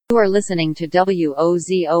You are listening to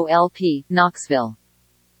WOZOLP, Knoxville.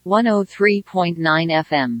 103.9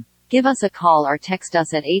 FM. Give us a call or text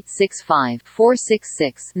us at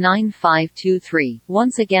 865-466-9523.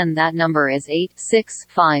 Once again, that number is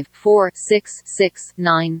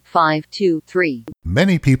 865-466-9523.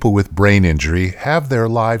 Many people with brain injury have their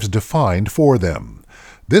lives defined for them.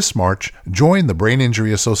 This March, join the Brain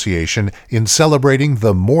Injury Association in celebrating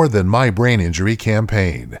the More Than My Brain Injury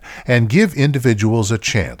campaign and give individuals a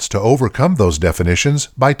chance to overcome those definitions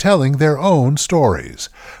by telling their own stories.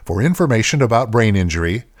 For information about brain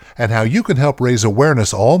injury and how you can help raise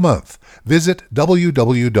awareness all month, visit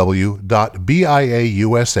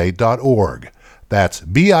www.biausa.org. That's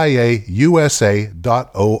biausa.org.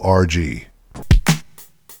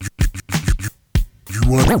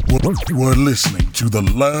 You are listening to the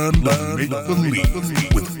Land of Make Believe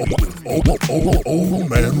with Old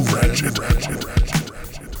Man Ratchet.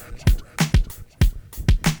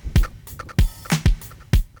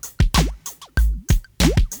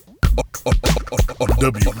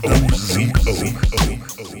 WOZO.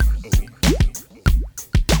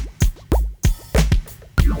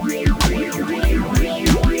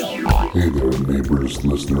 Hey there, neighbors,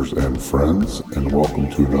 listeners, and friends, and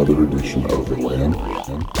welcome to another edition of the Land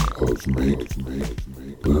of Make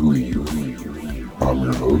Believe. I'm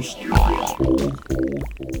your host,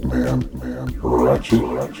 Old Man Ratchet,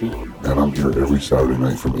 and I'm here every Saturday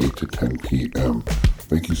night from 8 to 10 p.m.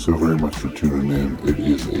 Thank you so very much for tuning in. It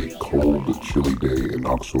is a cold, chilly day in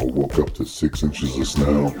Knoxville. Woke up to 6 inches of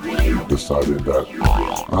snow. Decided that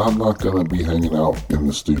I'm not going to be hanging out in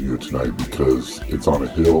the studio tonight because it's on a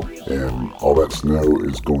hill and all that snow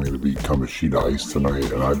is going to become a sheet of ice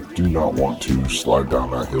tonight, and I do not want to slide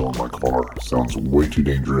down that hill in my car. Sounds way too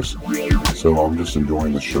dangerous. So I'm just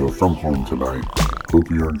enjoying the show from home tonight. Hope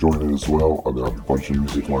you're enjoying it as well. I've got a bunch of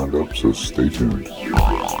music lined up, so stay tuned.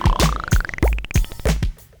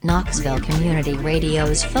 Knoxville Community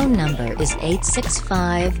Radio's phone number is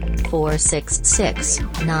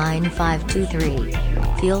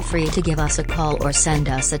 865-466-9523. Feel free to give us a call or send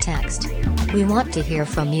us a text. We want to hear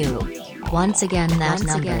from you. Once again, that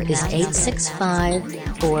number is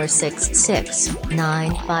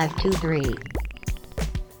 865-466-9523.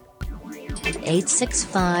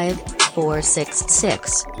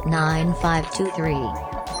 865-466-9523.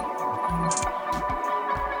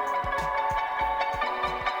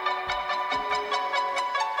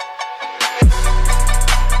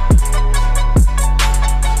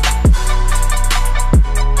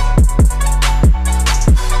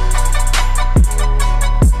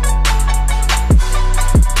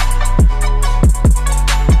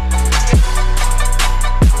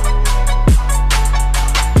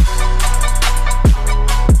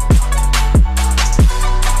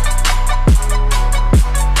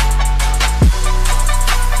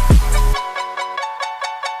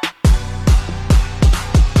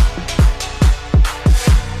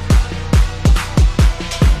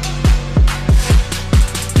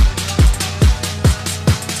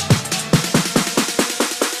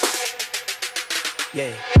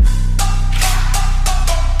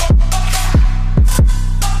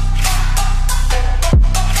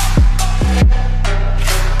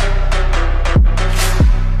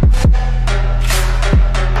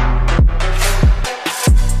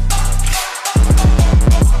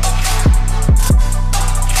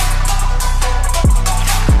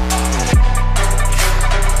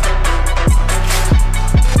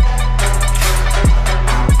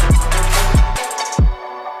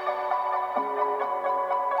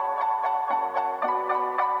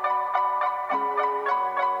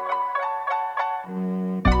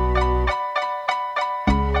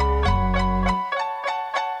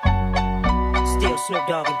 Snoop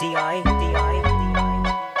Dogg and D.I.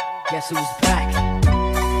 Guess who's back?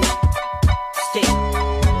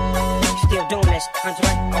 Still doing this,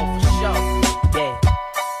 Andre? Oh, for sure. Yeah.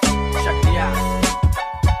 Check me out.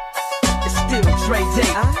 It's still Dre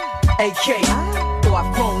Day, AK. Oh,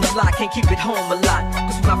 I've grown a lot, can't keep it home a lot.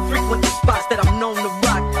 Cause when I frequent the spots that I'm known to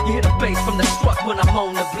rock, you hear the bass from the truck when I'm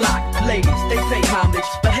on the block. Ladies, they pay homage,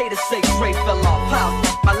 but haters say Dre fell off. How?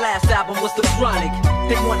 My last album was The Chronic.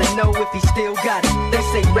 They wanna know if he still got it. They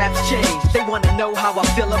say raps change. They wanna know how I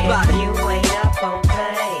feel about it. You ain't up on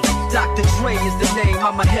pain. Dr. Dre is the name.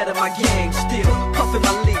 I'm ahead of my game. Still puffin'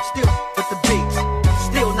 my leaf. Still with the beats.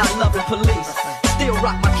 Still not loving police. Still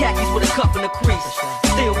rock my khakis with a cuff and a crease.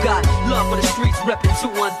 Still got love for the streets, reppin'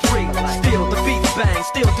 213. Still the beat bang.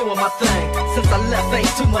 Still doing my thing. Since I left,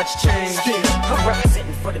 ain't too much change. Still I'm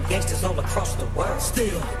representing for them gangsters all across the world.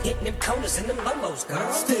 Still hitting them corners and them lolos,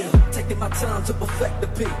 girl. Still taking my time to perfect the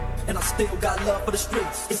beat, and I still got love for the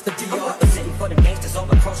streets. It's the DR. Representing for them gangsters all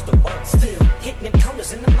across the world. Still hitting them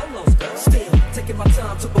corners and them lolos, girl. Still taking my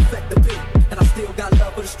time to perfect the beat, and I still got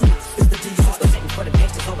love for the streets. It's the DR. Representing for them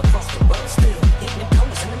gangsters all across the world. Still hitting them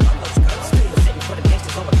corners and them lolos, girl. Still representing for them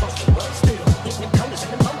gangsters all across the world. Still hitting them corners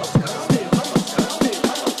and them lolos, girl. Still lolos, girl. Still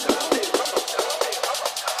lolos, girl.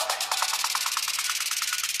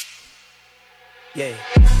 Yeah.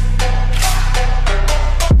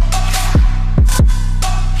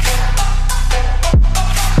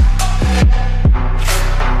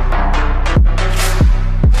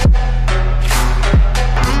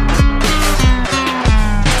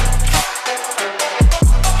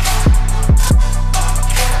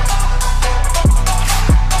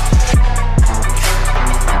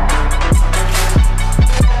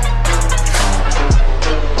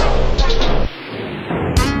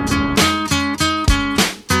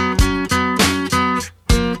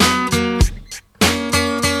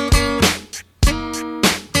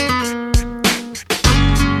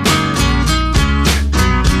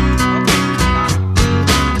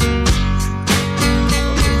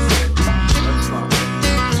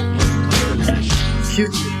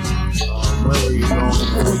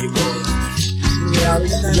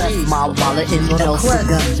 Left my wallet in El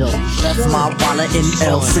Segundo. Left my wallet in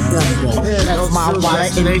El Segundo. Left my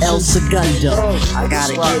wallet in El Segundo. I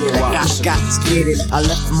gotta get it, I got to get it. I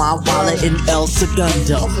left my wallet in El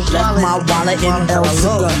Segundo. Left my wallet in El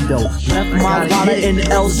Segundo. Left my wallet in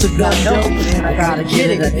El Segundo. I gotta get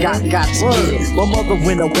it, I got to get it. My mother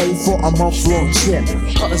went away for a month-long trip,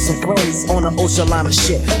 cutting some planes on an ocean liner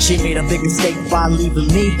ship. She made a big mistake by leaving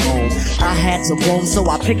me home. I had to roam, so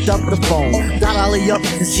I picked up the phone. Got Ollie up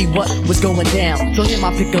to see what was going down. Told him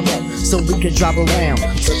I pick him up so we could drive around.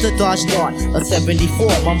 Took the Dodge Dart, a 74.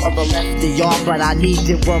 My mother left the yard, but I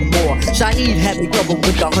needed one more. Shaheed had me covered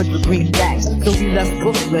with 100 greenbacks, so we left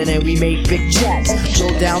Brooklyn and we made big tracks.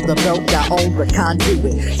 Drove down the belt, got on the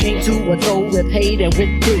conduit. Came to a toll, we paid and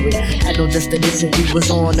went through it. Had no destination, we was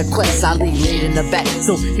on a quest. I laid in the back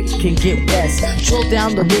so he can get rest. Drove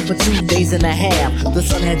down the road for 2 days and a half. The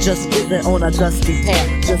sun had just risen on a dusty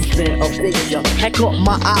path. Just then a figure had caught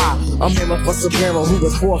my eye. A mirror for Sombrero who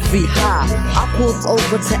was 4 feet high. I pulled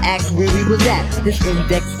over to ask where he was at. His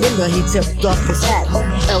index finger, he tipped off his hat.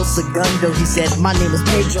 El Segundo, he said, my name is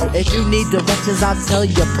Pedro. If you need directions, I'll tell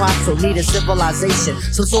you. Pronto, need a civilization,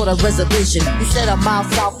 some sort of reservation. He said a mile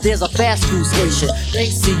south, there's a fast food station.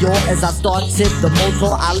 Thanks to y'all, as I started the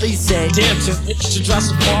motor, Ali said, damn, what you drive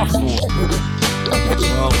so far for?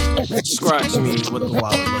 Well, describe to me what the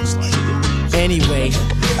wallet looks like. Anyway,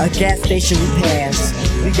 a gas station we passed,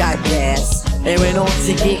 we got gas, and went on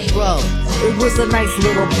to get grub. It was a nice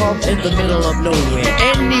little pub in the middle of nowhere.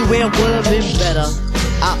 Anywhere would have been better.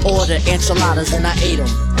 I ordered enchiladas and I ate them.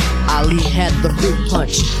 Ali had the fruit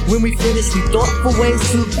punch. When we finished, we thought for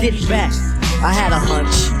ways to get back. I had a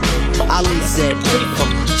hunch. Ali said,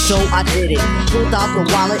 so I did it. Pulled out the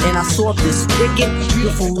wallet and I saw this wicked,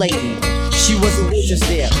 beautiful lady. She was a waitress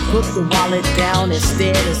there. Put the wallet down and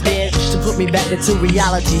stared to put me back into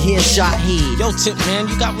reality. Here's Shaheed. Yo, Tip, man,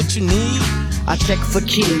 you got what you need? I checked for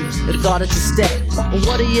keys and started to step.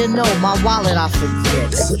 What do you know, my wallet I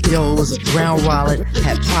forget. Yo, it was a brown wallet,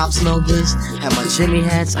 had Pop's numbers, had my Jimmy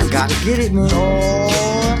hats. I gotta get it, man. Lord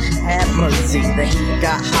have mercy. The heat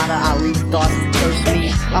got hotter, Ali started to curse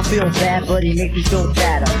me. I feel bad, but he make me feel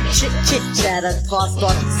better. Chit chatter, cars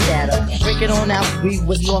start to scatter. Breaking on out, we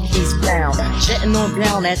was northeast bound. Jetting on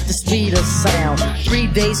down at the speed of sound. 3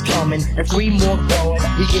 days coming and 3 more going.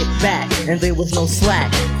 We get back and there was no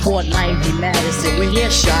slack. 490 Madison, we're here,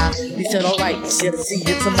 Shy. He said, alright, see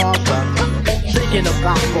you tomorrow. Thinking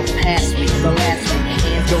about the past week, the last week.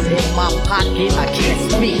 Hands go in my pocket, I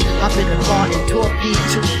can't speak. Hop in the car and torpedo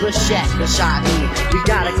to the shack, the Shaheed. We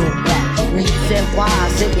gotta go back. When he said why, I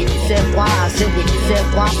said when he said why, I said when he said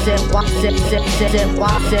why, said why, said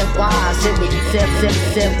why, said why, I said when he said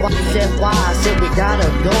why, I said we gotta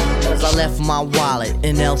go. Cause I left my wallet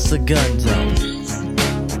in El Segundo.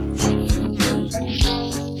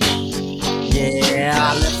 Yeah,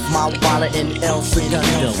 I left my wallet in El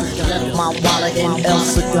Segundo. Left my wallet in El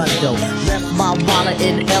Segundo. Left my wallet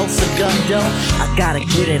in El Segundo. I gotta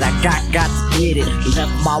get it, I got to get it.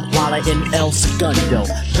 Left my wallet in El Segundo.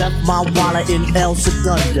 Left my wallet in El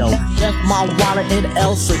Segundo. Left my wallet in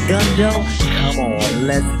El Segundo. Come on,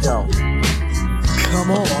 let's go.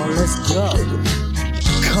 Come on, let's go.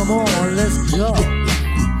 Come on, let's go.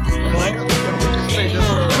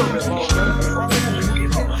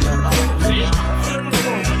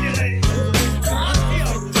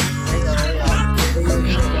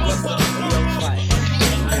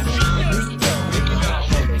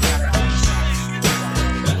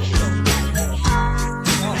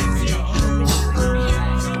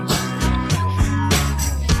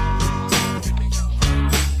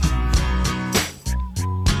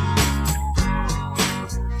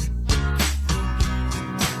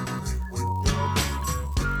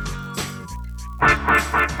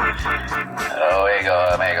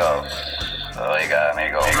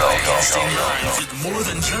 with more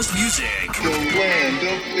than just music. The land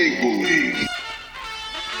of make-believe.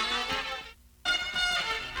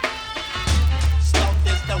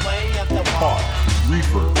 Pot,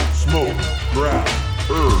 reefer, smoke, grass,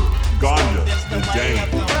 herb, ganja, and gang.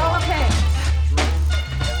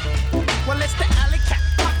 Well, it's the alley cat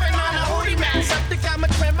popping on a hoodie man. Some think I'm a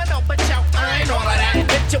criminal, but yo, I ain't all of that.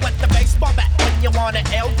 Hit you with the baseball bat when you want an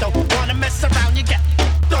eldo. Wanna mess around, you get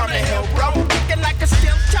on the hill, bro. Kicking like a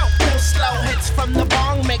steel toe. Real slow hits from the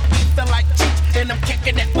bong make me feel like Cheech, and I'm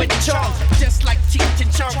kicking it with Chong. Just like Cheech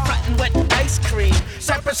and Chong, frontin' with ice cream.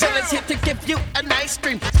 Cypress Hill is here to give you a nice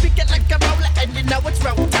dream. Speak it like a roller, and you know it's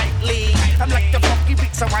rolled tightly. I'm like the funky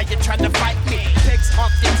beat, so why you tryna fight me? Pigs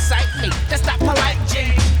off inside me, that's not polite,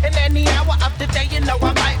 G. In any hour of the day, you know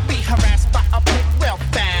I might be harassed by a pig real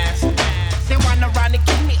fast. They wanna run and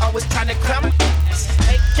keep me, always tryna come.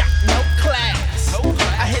 Ain't got no class.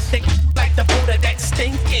 I hit the like the Buddha that's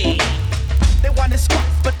stinky. They wanna squat,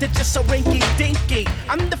 but they're just so rinky-dinky.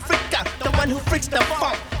 I'm the freaker, the one who freaks the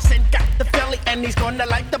funk. Sin got the Philly, and he's gonna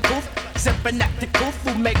like the booth. Zipping at the goof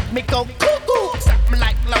who make me go cuckoo. Something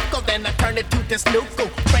like local, then I turn it to this nuku.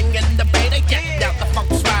 Bringing the beta, yeah, now the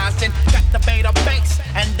funk's rising. Got the beta bass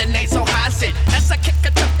and the nasal highs in. As I kick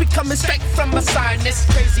a jump, be coming straight from my sinus.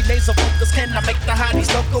 Crazy nasal vocals, can I make the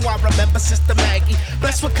hotties local? I remember Sister Maggie,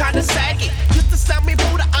 blessed with kinda saggy. Used to sell me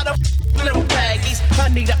Buddha out of little baggies.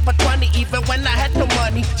 Honeyed up for 20 even when I had no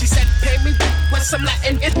money. She said pay me back with some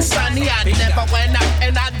Latin, it's sunny. I never went out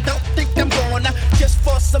and I don't think I'm gonna. Just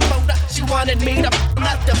for some Buddha, she wanted me to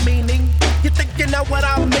not the meaning. You think you know what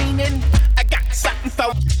I'm meaning? I got something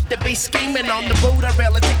for to be scheming on the Buddha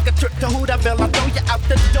rail. And take a trip to Hooterville, I'll throw you out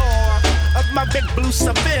the door of my big blue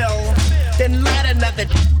Seville. Then light another.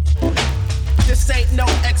 This ain't no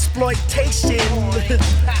exploitation.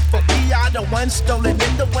 But we are the ones stolen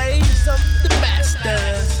in the ways of the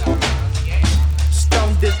masters.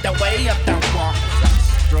 Stoned is the way of the walk.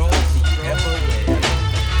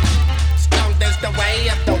 Stoned is the way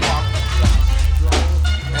of the walk.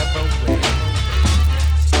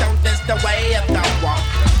 Stoned is the way of the walk.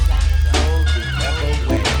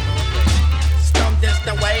 Stoned is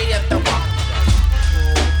the way of the walk.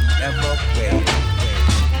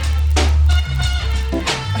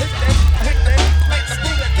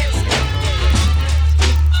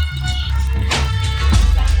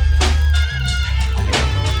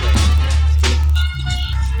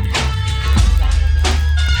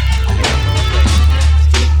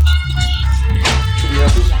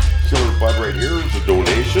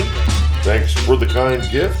 Thanks for the kind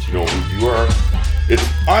gift. You know who you are. It's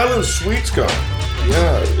Island Sweet Skunk.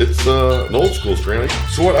 Yeah, it's an old school strain.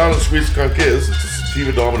 So what Island Sweet Skunk is, it's a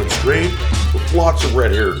sativa dominant strain with lots of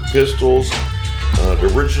red-haired pistils. It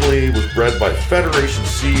originally was bred by Federation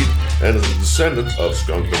Seed and is a descendant of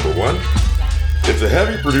skunk number 1. It's a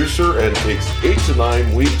heavy producer and takes 8 to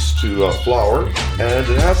 9 weeks to flower, and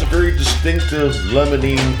it has a very distinctive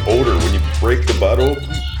lemonine odor. When you break the bud open,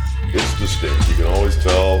 it's distinct. You can always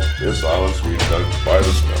tell it's Island Sweet Skunk by the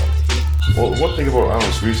smell. Well, one thing about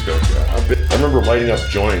Island Sweet Skunk, I remember lighting up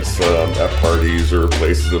joints at parties or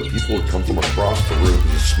places, and people would come from across the room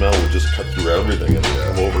because the smell would just cut through everything, and they'd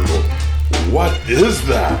come over and go, "What is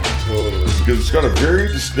that?" Totally. Because it's got a very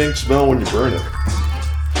distinct smell when you burn it.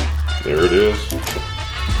 There it is.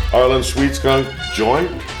 Island Sweet Skunk joint.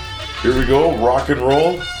 Here we go, rock and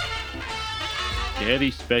roll.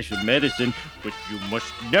 Daddy's special medicine, which you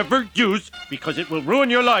must never use because it will ruin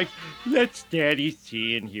your life. Let's Daddy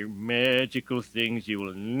see and hear magical things you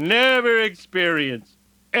will never experience.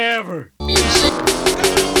 Ever. Hey,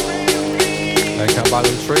 can I buy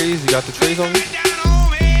them trees? You got the trees on you?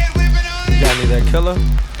 You got any of that killer?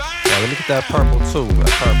 Yeah, let me get that purple too.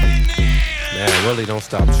 That purple. Man, really don't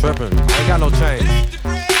stop tripping. I ain't got no change.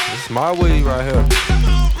 It's my weed right here.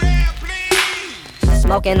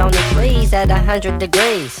 Smoking on the trees at 100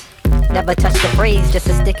 degrees. Never touch the breeze, just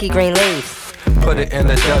a sticky green leaves. Put it in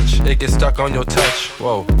the Dutch, it gets stuck on your touch.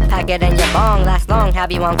 Whoa. Pack it in your bong, last long,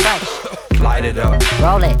 have you on fresh. Light it up.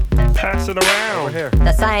 Roll it. Pass it around. Over here.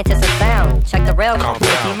 The scientist is found. Check the rail.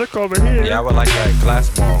 If you look over here. Yeah, I would like that glass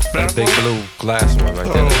ball. That big blue glass one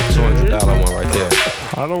right there. The $200 one right there.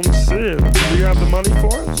 I don't see it. Do you have the money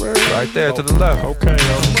for it? Where is right there to the left. Okay,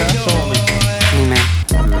 cash only. Hey man,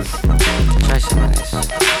 try some of this.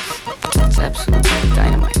 It's absolutely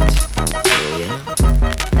dynamite. Oh yeah?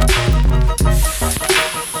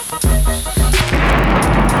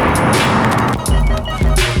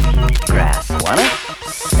 Grass. Want it?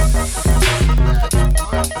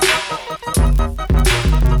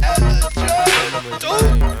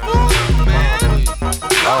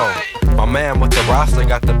 Oh, my man with the roster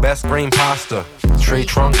got the best green pasta. Tree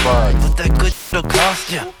trunk bud, but that good shit'll cost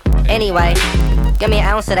ya. Anyway, give me an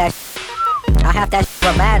ounce of that. I have that for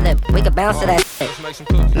a bad lip. We could bounce to that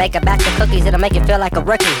shit. Make a batch of cookies, it'll make you feel like a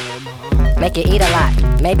rookie. Make you eat a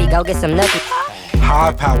lot, maybe go get some nookies.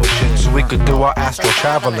 High power shit so we could do our astral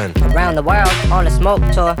traveling. Around the world on a smoke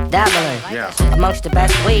tour, dabbling. Amongst the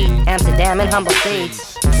best weed, Amsterdam and humble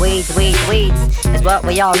seeds. Weeds is what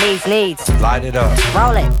we all needs. Light it up.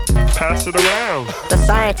 Roll it. Pass it around. The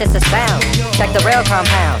scientist is found. Check the real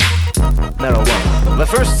compound. Marijuana. The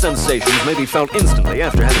first sensations may be felt instantly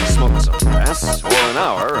after having smoked some grass, or an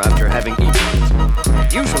hour after having eaten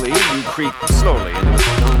it. Usually, you creep slowly into a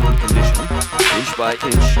stoned condition, inch by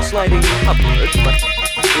inch, sliding upward, but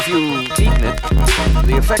if you deepen it,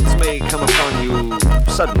 the effects may come upon you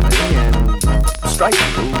suddenly and strike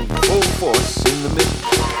you full force in the middle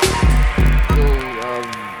of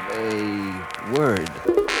a word.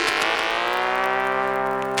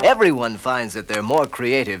 Everyone finds that they're more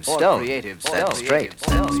creative stoned than straight.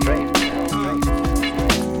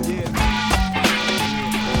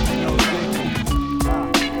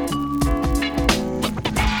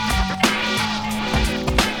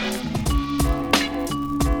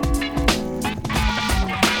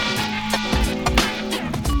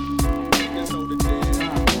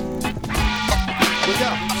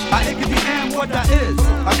 What that is,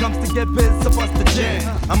 I comes to get biz, to bust the jam.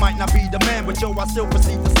 I might not be the man, but yo, I still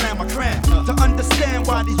proceed to slam my cram. To understand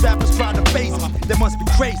why these rappers try to face me, they must be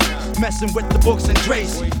crazy, messing with the books and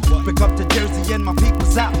Tracy. Pick up to Jersey and my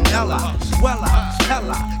people's out in Ella. Swella,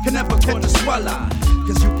 hella, can never catch a sweller.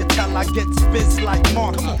 Cause you can tell I get spits like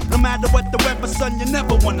Mark. No matter what the weather, son, you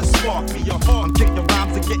never wanna spark me. I'm kicking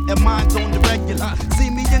rhymes and getting minds on the regular.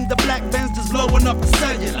 See me in the black Benz just blowing up the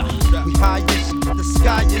cellular. We high-ish, the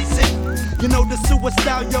sky is it. You know the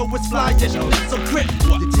suicide, yo, it's fly-ish. So grip,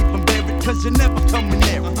 you keep them buried cause you never coming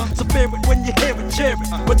near it. So bear it when you hear it, cheer it,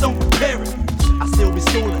 but don't compare it. I still be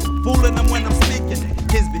schooling, fooling them when I'm speaking.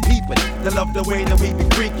 Kids be peeping, they love the way that we be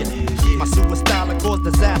creaking. My suicide will cause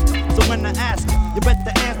disaster. So when I ask you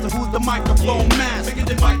better answer who's the microphone master. Look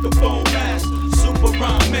at the microphone master, super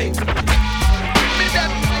rhyme maker. Come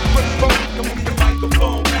on, the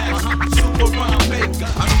microphone master, super rhyme maker.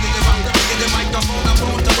 I'm the microphone, I'm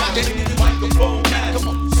on the rock. The microphone master, come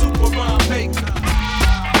on, super rhyme maker.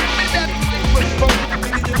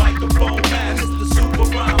 The microphone master, the super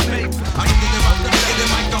rhyme maker.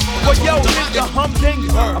 Well, yo, it's the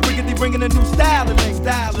humdinger. I'm bringing a new style and link.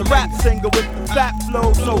 The rap singer with the fat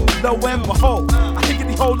flow, so lo and behold, I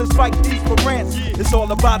higgity hole and spike these for rants. It's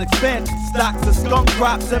all about expansion. Stocks and skunk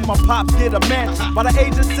crops, and my pops get a mansion. By the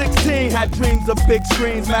age of 16, had dreams of big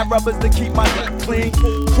screens, mad rubbers to keep my dick clean,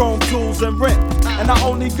 chrome tools and rent. And I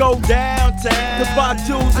only go downtown to buy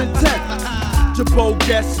jewels and 10. Jabot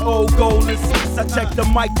guess, old goal is 6. I check the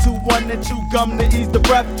mic 2-1 and chew gum to ease the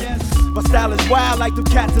breath. My style is wild like the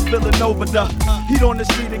cats in Villanova. The heat on the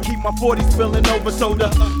street and keep my 40s spilling over. So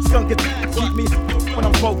the skunk keep me when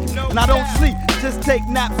I'm focused. And I don't sleep, just take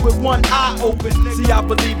naps with one eye open. See, I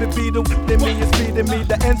believe it be the in me is feeding me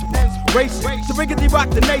the inspiration to riggedy rock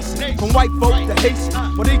the nation. From white folk to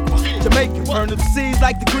Haitian, what equal Jamaican. Burn the seas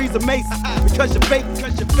like degrees of Mason. Because you're fake,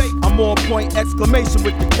 I'm on point, exclamation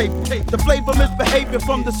with the cape. The flavor misbehavior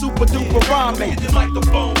from the super duper rhyme maker. The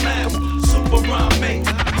microphone man, super rhyme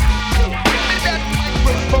maker.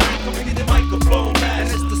 The microphone man,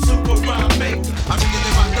 it's the super rhyme maker. I'm the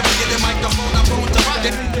microphone, I'm on the rock.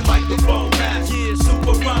 The microphone man, yeah,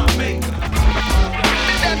 super rhyme maker.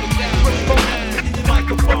 The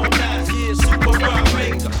microphone man, yeah, super rhyme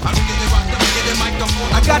maker.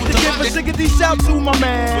 I got to give a siggity shout to my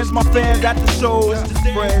mans, my fans at the shows,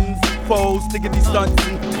 friends, foes, stiggity stunts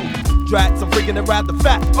and drats. I'm freaking it rather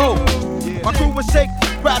fat. Oh, my crew was shake,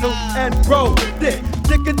 rattle, and roll.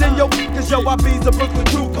 Thicker than yo, cause yo, I be's a Brooklyn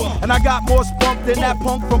trooper. And I got more spunk than that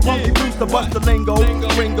punk from Punky Brewster. Bust the lingo,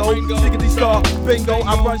 Ringo, stiggity star, bingo.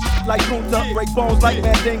 I run shit like Kunta, break bones like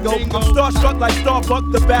Mandingo. I'm starstruck like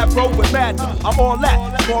Starbuck, the bad bro with mad. I'm all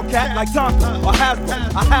that, small cat like Tonka or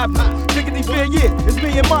Hasbro. I have no diggity fear, yeah. It's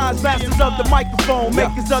me and mine, masters of the microphone,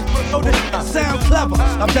 makers of the sound clever.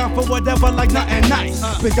 I'm down for whatever like nothing nice.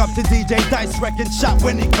 Big up to DJ Dice, wrecking shot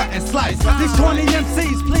when he cut and slice. These 20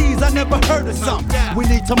 MCs, please, I never heard of some. We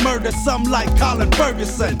need to murder some like Colin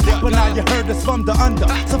Ferguson. But now you heard us from the under,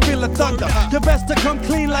 so feel the thunder. You best to come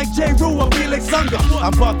clean like J. Rue or Felix Unger.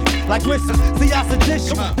 I'm bugging like Whistle, see I seduce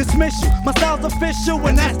you, dismiss you. My style's official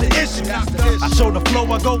and that's the issue. I show the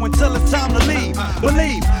flow, I go until it's time to leave.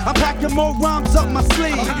 Believe, I'm packing more rhymes up my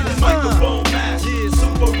sleeve. Microphone man, yeah,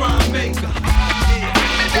 super rhyme maker.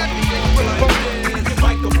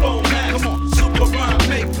 Microphone man, come on, super rhyme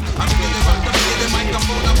maker.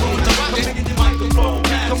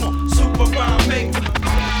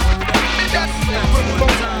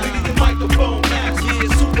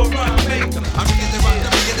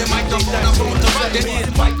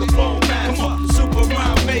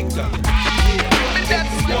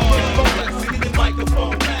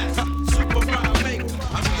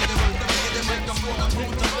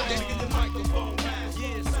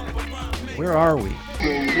 Where are we?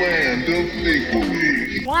 The land of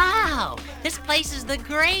make-believe. Wow, this place is the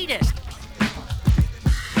greatest.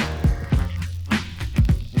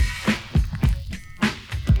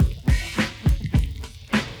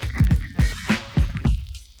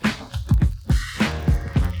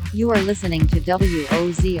 You are listening to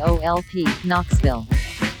WOZOLP, Knoxville.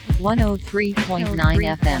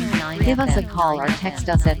 103.9 FM. Give us a call or text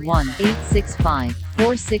us at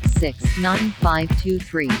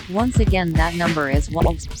 1-865-466-9523. Once again, that number is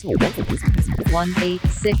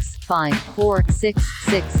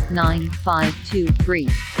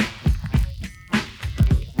 1-865-466-9523.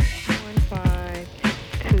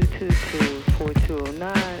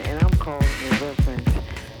 15222-4209, and I'm calling in reference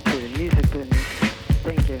to the music business.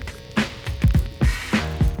 Thank you.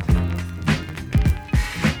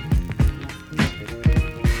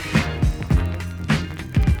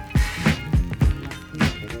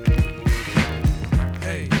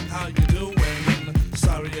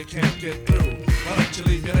 Can't get through. Why don't you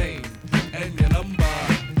leave your name and your number,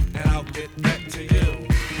 and I'll get back to you.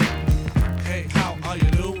 Hey, how are you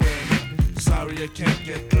doing? Sorry I can't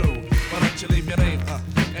get through. Why don't you leave your name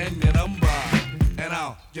and your number, and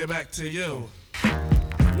I'll get back to you.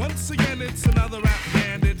 Once again, it's another rap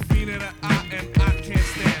bandit, feeling an eye, and I can't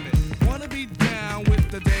stand it. Wanna be down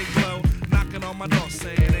with the day glow, knocking on my door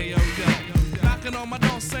saying, hey yo yo. Knocking on my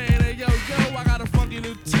door saying, hey yo yo. I got a funky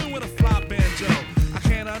new tune with a fly banjo. I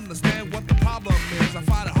can't understand what the problem is. I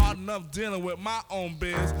find it hard enough dealing with my own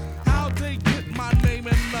biz. How'd they get my name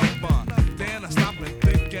and number? Then I stop and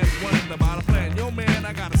think and wonder about a plan. Yo man,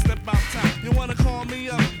 I gotta step outside. You wanna call me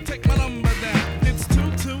up? Take my number down. It's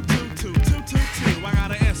 2222222. I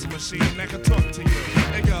got an answer machine that can talk to you.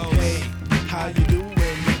 It goes, hey, how you doing?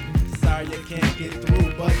 Sorry I can't get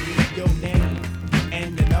through, but leave your name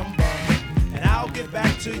and your number, and I'll get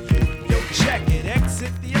back to you. Yo, check it,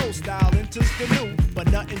 exit the old style, enters the new, but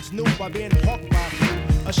nothing's new by being hawked by a few.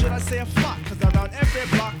 Or should I say a flock, cause around every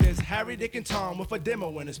block there's Harry, Dick, and Tom with a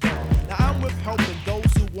demo in his palm. Now I'm with helping those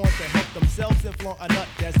who want to help themselves and flaunt a nut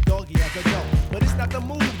that's doggy as a dog. But it's not the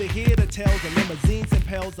move to hear the tales of limousines and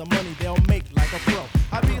pails of money they'll make like a pro.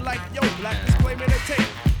 I be like, yo, black display man a tape.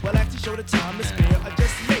 Well, actually show the time to spare, I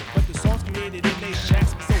just make. But the songs created in they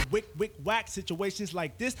shacks be so wick, whack. Situations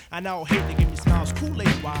like this, I now hate to give me smiles,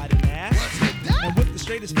 Kool-Aid wide and ass. And with the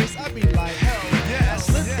straightest face, I be like, hell yes.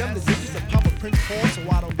 Slip them the digits of Papa Prince Paul, so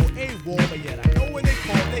I don't go AWOL, but yet I know when they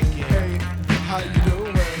call, they get. Hey, how you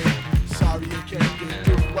doing? Sorry you can't get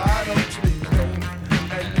through. Why don't you leave your name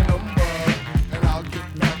and your number, and I'll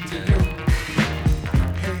get back to you.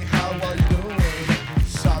 Hey, how are you doing?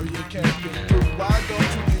 Sorry you can't get through. Why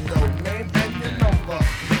don't you leave your name and your number,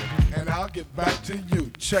 and I'll get back to you.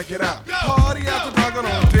 Check it out. Party after dark on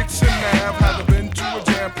Dixon Ave. Haven't been to a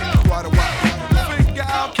jam in quite a while. Figure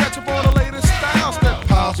I'll catch up on the latest styles. Step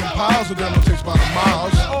piles and piles of them, it takes about a mile.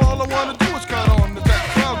 All I wanna do is cut on the deck.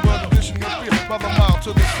 Crowd brother dishing your beer by the mile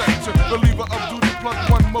to the sector. Believer of duty, plug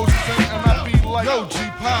one Moses in, and I be like, yo, G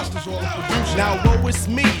Pasta's all the producer. Now woe is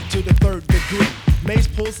me to the third degree. Maze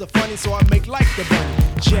pulls are funny, so I make like the bunny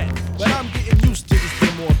jet. But I'm getting used to this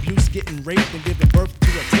demo abuse, getting raped and giving birth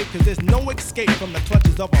to a tape. Cause there's no escape from the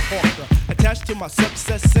clutches of a hawker. Attached to my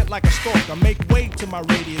success, sent like a stalker. Make way to my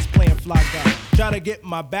radius, playing fly guy. Try to get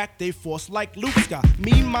my back, they force like Luke Scott.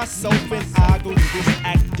 Me, myself, and I go through this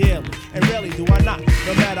act daily. And rarely do I not.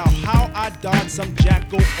 No matter how I dodge, some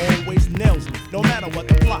jackal always nails me. No matter what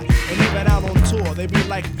the plot. And even out on tour, they be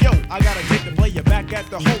like, yo, I gotta take the player back at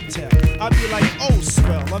the hotel. I be like, oh,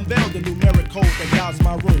 swell, unveil the numeric code that dials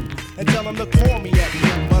my room. And tell them to call me at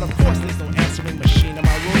noon. But of course, there's no answering machine in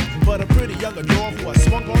my room. But a pretty young adore who I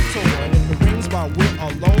swung on tour. And if it rings while we're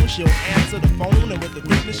alone, she'll answer the phone. And with the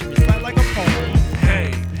quickness, she recite like a poem.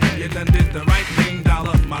 Hey, you done did the right thing, dial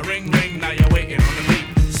up my ring, now you're waiting on the beat.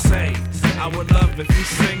 Say, I would love if you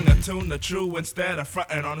sing a tune the true instead of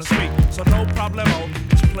frontin' on the street. So no problemo,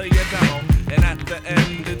 just play your demo, and at the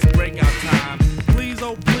end it's breakout time. Please,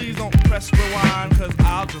 oh please don't press rewind, cause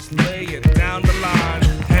I'll just lay it down the line.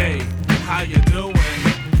 Hey, how you doing?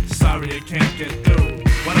 Sorry I can't get through.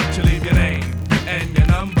 Why don't you leave your name and your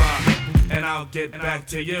number, and I'll get back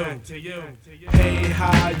to you. Hey,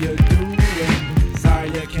 how you doing? Sorry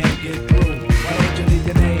I can't get through. Why don't you leave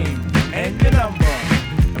your name and your number,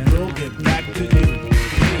 and we'll get back to you.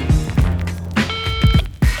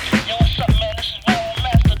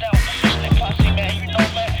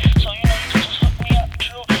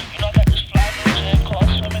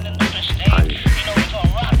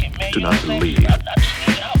 Do not believe.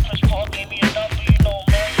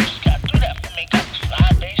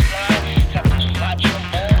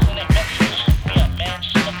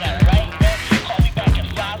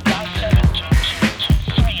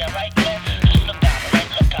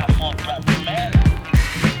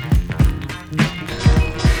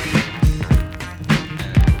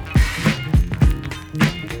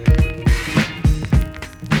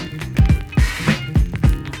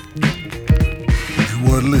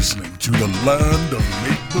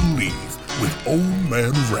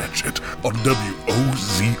 Man Ratchet on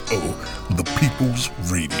WOZO, the People's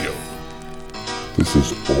Radio. This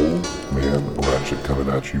is Old Man Ratchet coming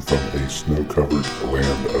at you from a snow-covered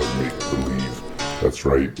land of make-believe. That's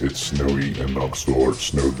right, it's snowy in Knoxville, or it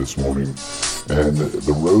snowed this morning, and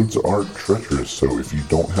the roads are treacherous, so if you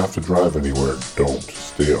don't have to drive anywhere, don't.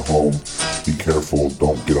 Stay at home, be careful,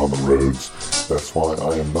 don't get on the roads. That's why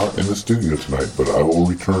I am not in the studio tonight, but I will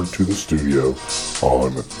return to the studio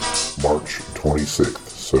on March 26th.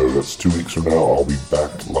 So that's 2 weeks from now, I'll be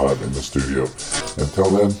back live in the studio.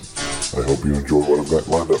 Until then, I hope you enjoy what I've got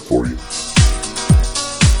lined up for you.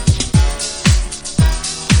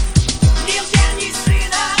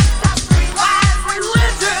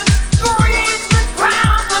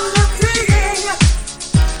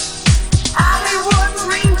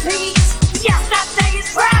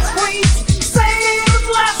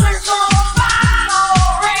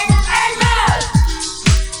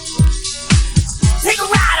 Take a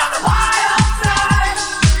ride on the wild side.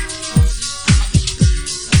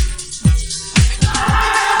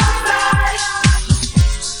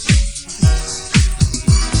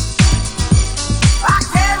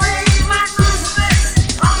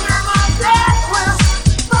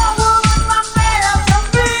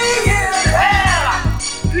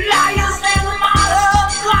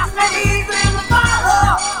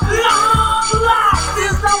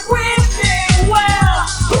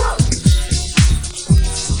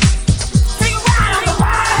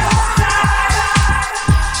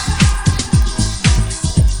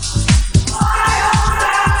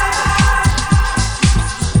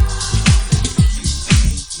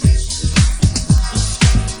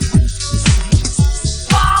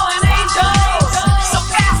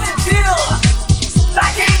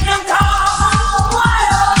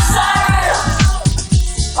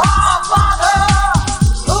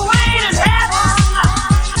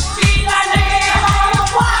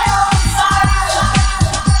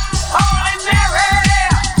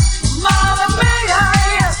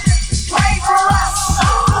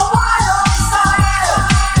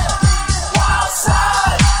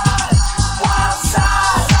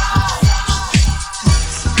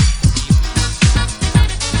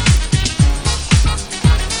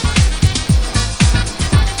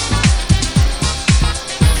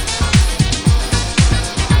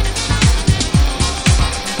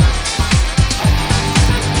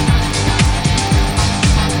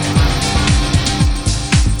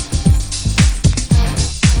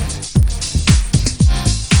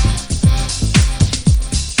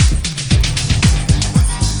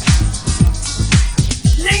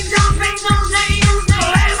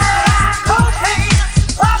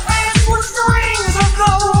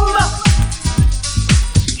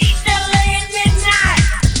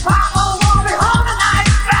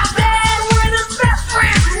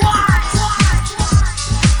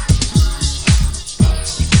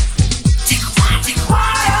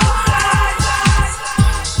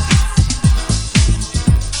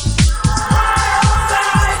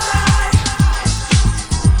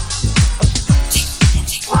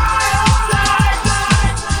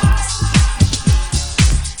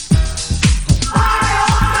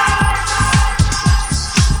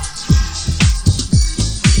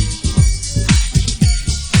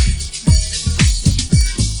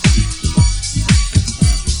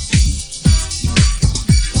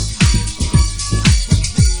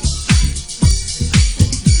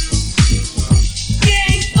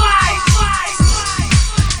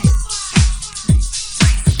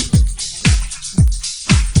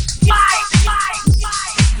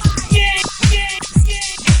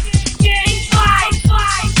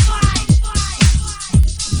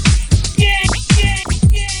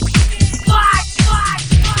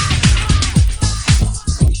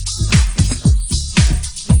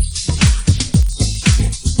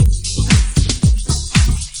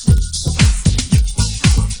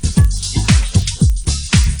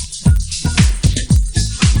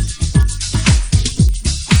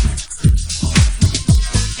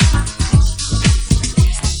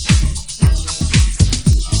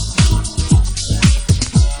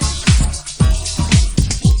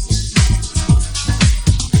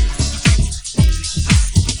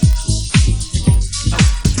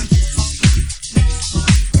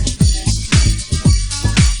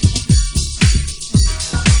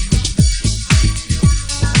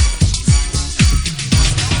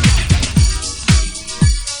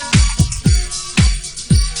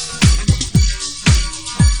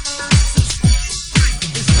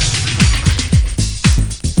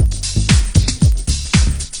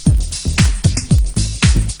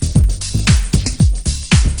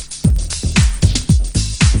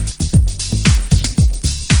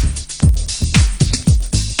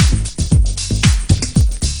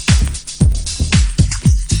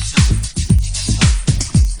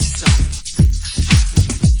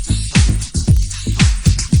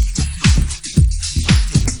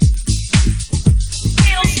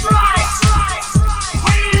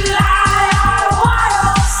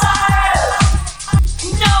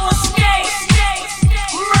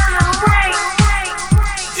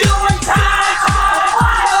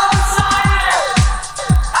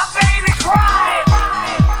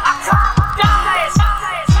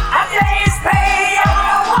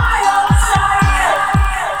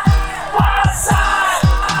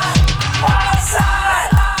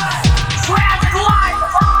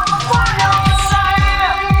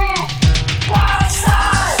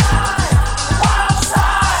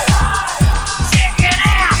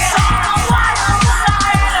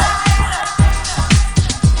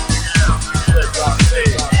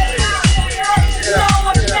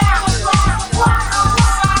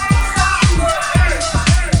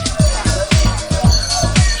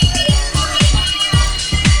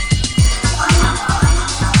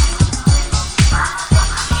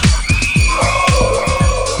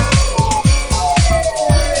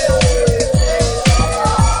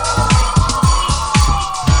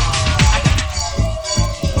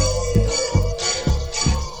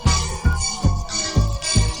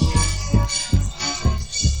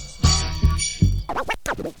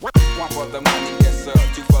 One for the money, yes sir,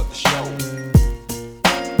 two for the show.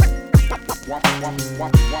 One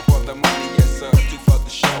for the money, yes sir, two for the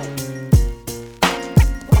show.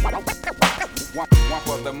 One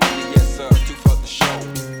for the money, yes sir, two for the show.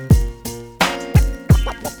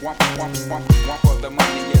 One for the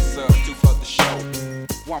money, yes sir, two for the show.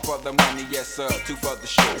 One for the money, yes sir, two for the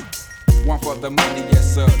show. One for the money,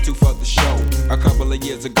 yes sir, two for the show. A couple of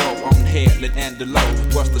years ago on Headland and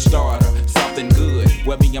Delowe was the starter, something good.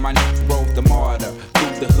 Where me and my nigga rode the martyr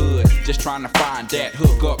through the hood, just trying to find that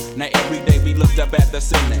hook up. Now every day we looked up at the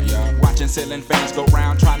ceiling, watching ceiling fans go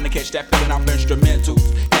round, trying to catch that feeling off instrumentals.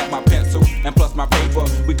 Had my pencil and plus my paper.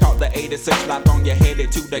 We caught the 86 lot on your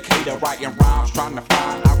headed to Decatur, writing rhymes, trying to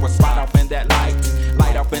find our spot off in that light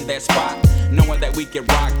off in that spot, knowing that we can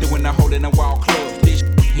rock, doing the hole in the wall club. This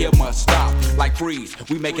here must stop, like freeze.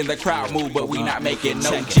 We making the crowd move, but we not making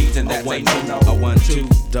no G's, and that's a no-no. A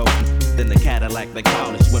 1-2 dope. Then the Cadillac they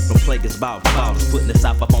call us. Went from Plaguers about ballers, putting the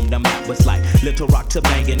South up on the map. Was like Little Rock to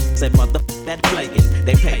banging. Say mother that plaguing,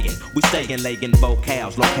 they paying. We staying laying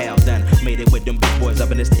vocals, locales done. Made it with them big boys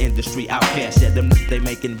up in this industry. Outcast, yeah, them they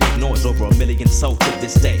making big noise, over 1 million sold to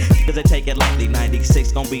this day. Cause they take it lightly.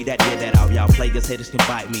 96 gon' be that year that all y'all Plaguers haters can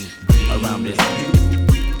fight me around this.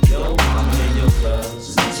 Yo, mama and your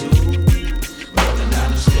cousins too. Rolling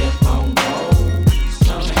down the step on goals.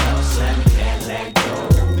 Coming up, slamming Cadillac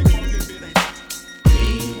doors. Me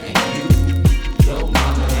and you. Yo,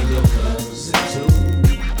 mama and your cousins too.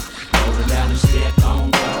 Rolling down the step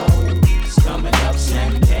on goals. Coming up,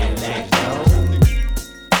 slamming Cadillac doors.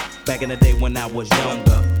 Back in the day when I was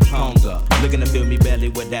younger, hunger, looking to fill me belly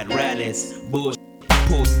with that radish bullshit.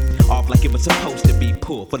 Pulled off like it was supposed to be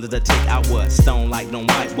pulled. Full of the take, I was stone like them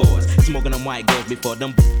white boys, smoking them white girls before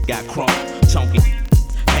them got crunk, chunky.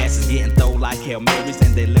 Passes getting thrown like Hail Marys,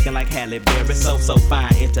 and they looking like Halle Berry, so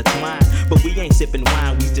fine, intertwined. But we ain't sipping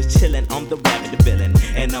wine, we just chillin' on the rabbit villain.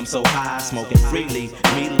 And I'm so high, smoking freely.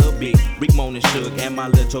 Me, Lil Big, Rick Moan and Suge, and my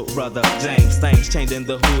little brother James. Things changing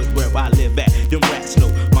the hood where I live at. Them rats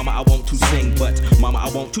know, mama, I want to sing, but mama, I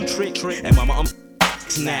want to trick, and mama, I'm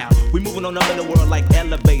now. We moving on up in the world like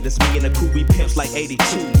elevators. Me and the crew, we pimps like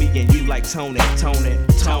 82. Me and you like Tone. Yeah.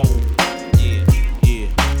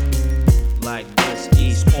 Like this,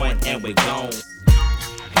 East Point, and we gone.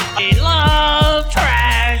 I love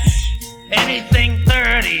trash. Anything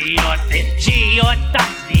dirty or dingy or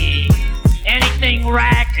dusty. Anything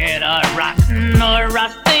ragged or rotten or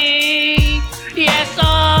rusty. Yes,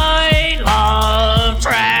 I love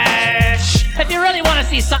trash. If you really want to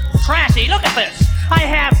see something trashy, look at this. I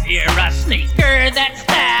have here a sneaker that's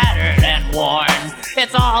tattered and worn.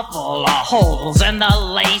 It's all full of holes and the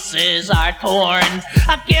laces are torn.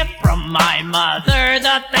 A gift from my mother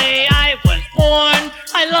the day I was born.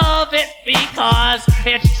 I love it because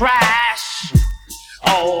it's trash.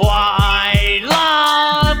 Oh, I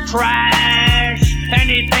love trash.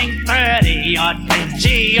 Anything dirty or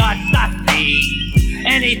dingy or dusty.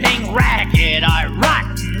 Anything ragged or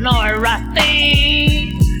rotten or rusty.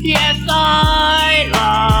 Yes, I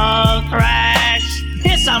love trash.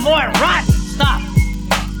 Here's some more rotten stuff.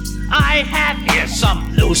 I have here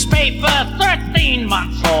some newspaper, 13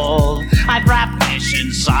 months old. I've wrapped this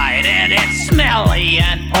inside and it's smelly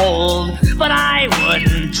and old. But I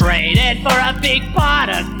wouldn't trade it for a big pot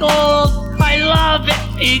of gold. I love it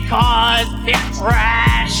because it's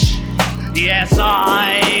trash. Yes,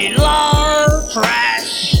 I love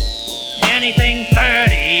trash. Anything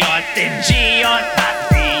dirty or dingy or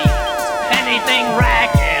dusty. Anything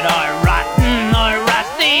ragged or rotten or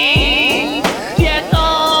rusty. Yes,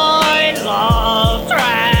 I love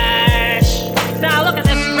trash. Now look at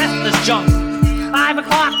this restless junk. I've a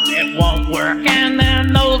clock that won't work and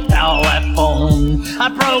then no telephone. A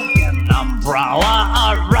broken umbrella,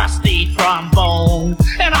 a rusty trombone.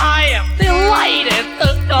 And I am delighted to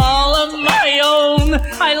call them my own.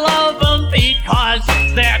 I love them because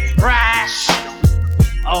they're trash.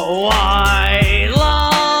 Oh, I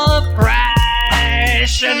love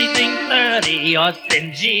trash. Anything dirty or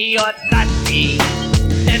dingy or dusty.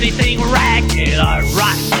 Anything ragged or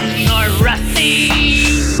rotten or rusty.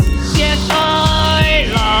 Yes, I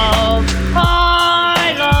love trash.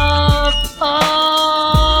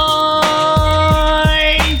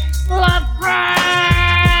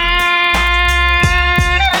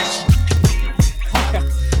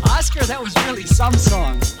 Oscar, that was really some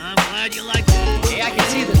song. I'm glad you liked it. Hey, I can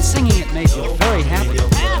see that singing it made you very happy.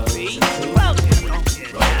 Happy? Well, you don't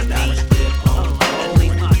get happy. Holy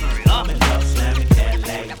mother up.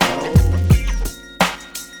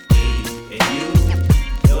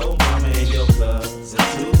 Your mama and your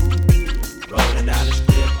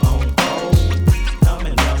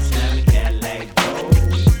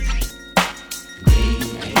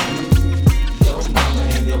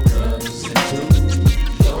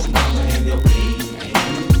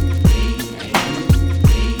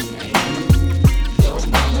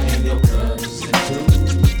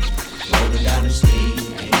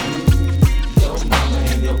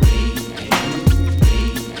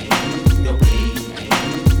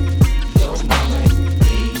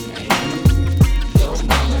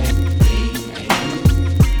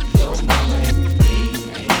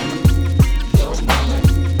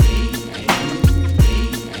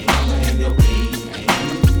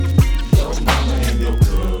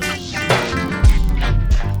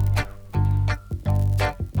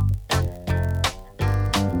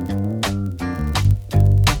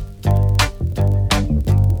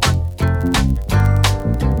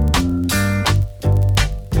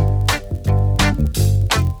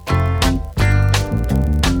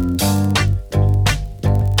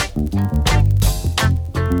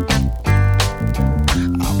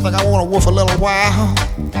think I wanna woof a little while.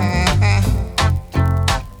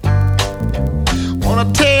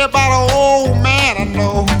 Wanna tell you about an old man I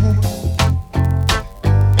know.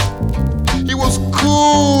 He was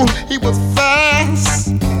cool, he was fast.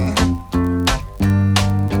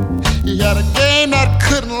 He had a game that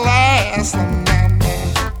couldn't last.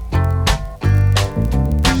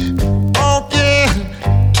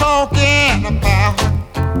 Talking about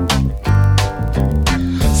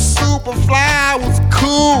Superfly was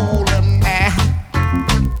cool and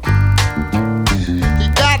he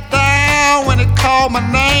got down when he called my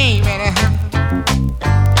name, and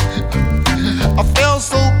I felt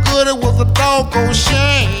so good it was a doggone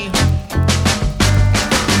shame.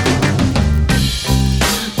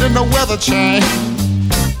 Then the weather changed.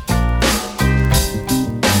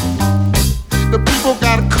 The people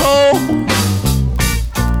got cold.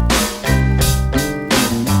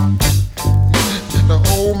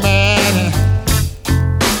 Man,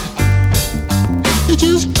 he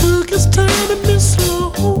just took his time and been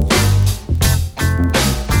slow.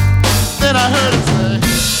 Then I heard him say,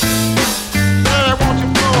 "Hey, won't you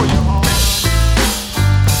blow your horn?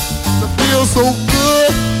 It feels so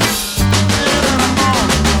good.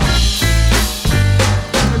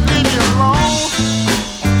 Leave me alone."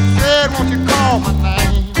 Said, "Won't you call my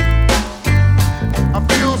name? I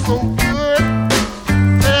feel so good."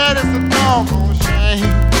 Said, "It's a doggone shame."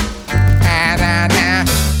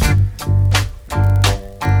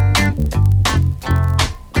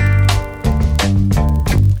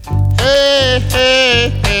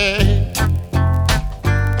 Hey,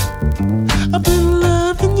 I've been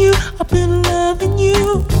loving you, I've been loving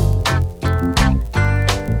you.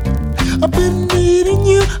 I've been needing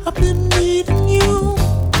you, I've been needing you.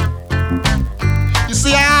 You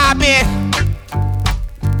see, I've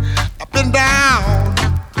been down.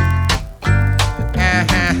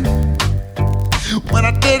 When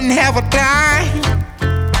I didn't have a dime,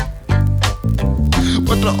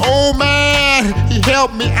 but the old man, he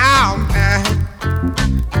helped me out, man.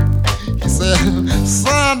 He said,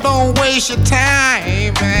 "Son, don't waste your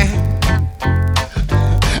time, man."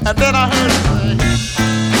 And then I heard him say,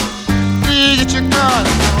 "Please get your gun,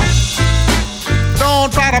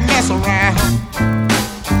 don't try to mess around.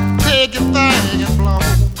 Take your thing and blow."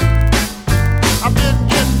 I've been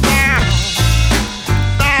getting down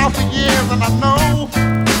for years, and I know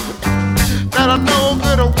that I know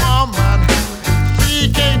good a woman, she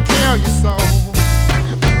can't tell you so.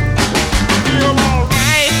 Feel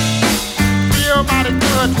alright, feel mighty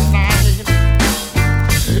good tonight.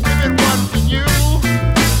 If it wasn't for you,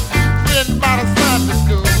 been by the Sunday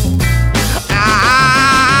school.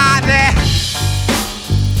 There.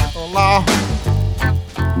 Oh Lord,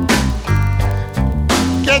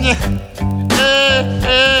 can you? Hey.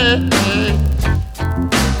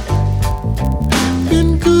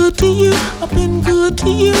 Been good to you, I've been good to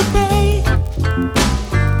you, babe.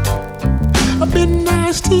 I've been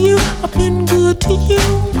nice to you, I've been good to you.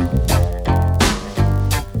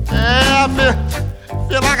 Yeah, I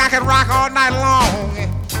feel like I can rock all night long.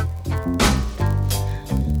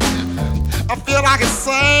 I feel like I can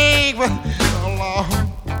sing for so long.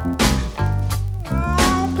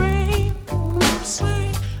 Oh, babe,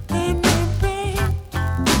 sing, babe.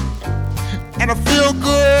 And I feel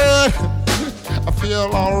good. I feel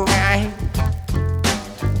alright.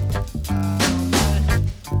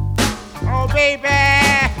 Oh, baby.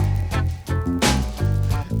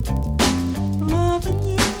 Loving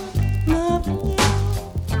you, loving you.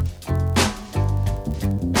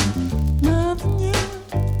 Loving you,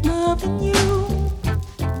 loving you.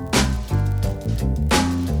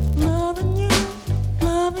 Loving you,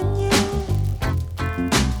 loving you.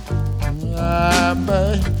 Yeah,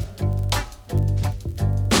 babe.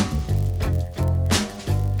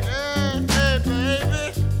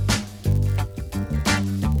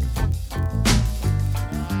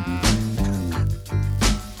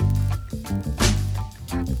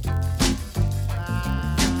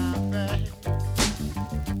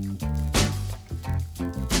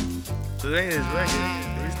 It ain't his record.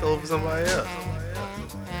 He stole it from somebody else.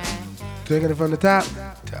 Taking it from the top.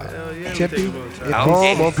 Hell yeah. Chippy.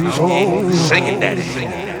 Sing it, daddy. Sing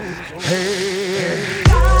it. Hey.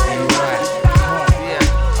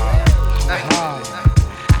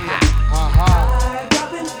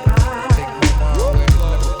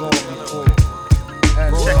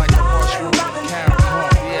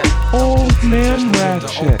 Old man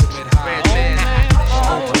Ratchet.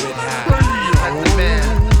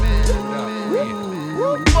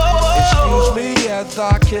 Excuse me as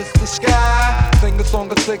I kiss the sky. Sing a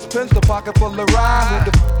song of sixpence, the pocket full of rhyme.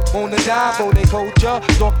 Who the Wanna die for they culture.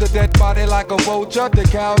 Stalk the dead body like a vulture. The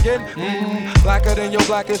Calgon, blacker than your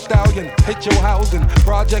blackest stallion. Hit your housing.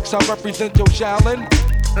 Projects I represent your Shaolin.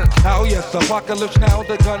 Oh yes, apocalypse now,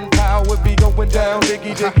 the gunpowder be going down,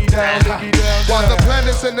 diggy diggy down, diggy down. While the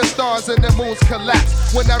planets and the stars and the moons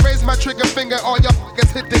collapse. When I raise my trigger finger, all your fuckers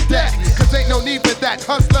hit the deck. Cause ain't no need for that,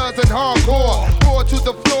 hustlers and hardcore. Roar to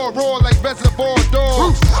the floor, roar like reservoir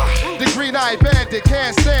dogs. The green-eyed bandit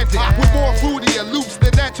can't stand it. With more fruitier loops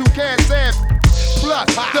than that you can't stand. Plus,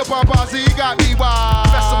 the Barbazi got me wild.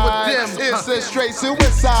 Messing with them, it's a straight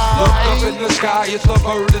suicide. Look up in the sky, it's a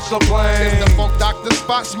bird, it's a plane. It's the funk doctor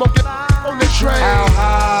spot smoking on the train. How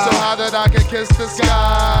high? So high that I can kiss the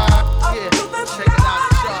sky. Yeah, check it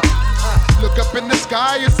out, look up in the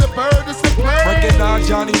sky, it's a bird, it's a plane. Recognize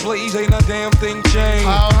Johnny Blaze, ain't a damn thing changed.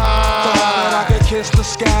 How high? So high that I can kiss the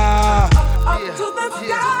sky. Up to the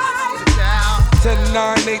sky. 10,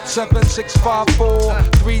 9, 8, 7, 6, 5, 4,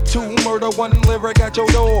 3, 2, murder, one lyric at your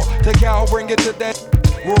door. The cow, bring it to that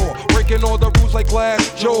roar. Breaking all the rules like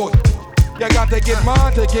glass jaws. You got to get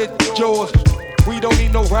mine to get yours. We don't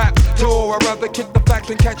need no rap tour. I'd rather kick the facts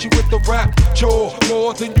and catch you with the rap chore.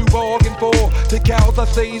 More than you bargained for. The cows I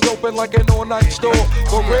say he's open like an all-night store.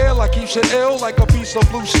 For real, I keep shit ill like a piece of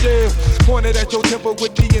blue steel. Pointed at your temple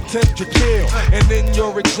with the intent to kill. And in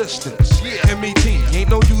your existence, MET ain't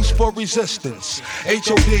no use for resistance.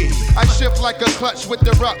 HOD. I shift like a clutch with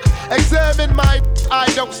the ruck. Examine my I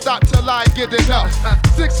don't stop till I get enough.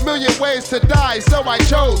 6 million ways to die, so I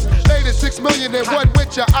chose. Made it 6 million in one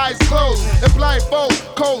with your eyes closed. And blindfold,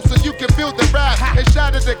 cold, so you can feel the rap. And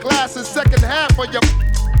shatter the glass in second half for your.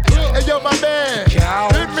 Hey yo, my man,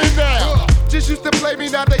 hit me now. Just used to play me,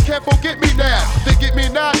 now they can't forget me now. They get me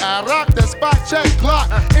now, I rock the spot, check clock.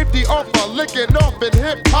 Empty offer, licking off in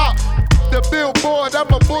hip hop. The billboard, I'm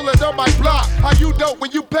a bullet on my block. How you dope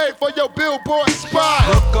when you pay for your billboard spot?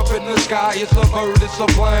 Look up in the sky, it's a bird, it's a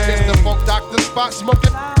plane. It's the funk doctor spot,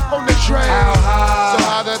 smoking on the train. How high? So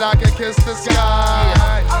high that I can kiss the sky.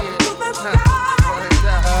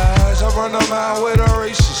 As I run a mile with a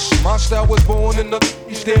racist, my style was born in the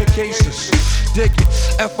staircases. Dig it,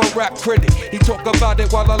 F a rap critic. He talk about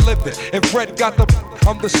it while I live it. And Fred got the,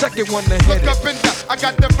 I'm the second one to hit Look it. up in the, I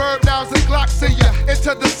got the verb nouns and Glocks in ya.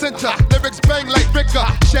 Into the center, lyrics bang like Ricker.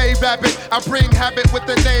 Shay Rabbit, I bring habit with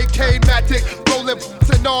the name K-Matic. Rolling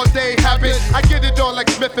an all day habit. I get it on like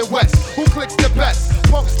Smith and West. Who clicks the best?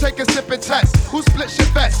 Punks take a sip and test. Who splits your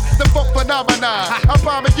vest? The funk phenomenon. I'm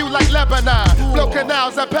bombing you like Lebanon. Blow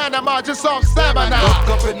canals at Panama just off stamina. Look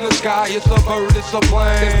up in the sky, it's a bird, it's a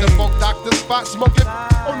plane. It's the funk doctor spot, smoking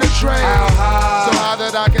on the train. How high? So high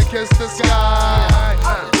that I can kiss the sky.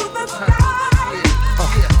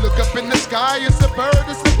 Look up in the sky, it's a bird,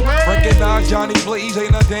 it's a plane. Recognize Johnny Blaze,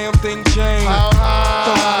 ain't a damn thing changed. How high?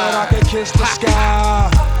 So high that I can kiss the sky.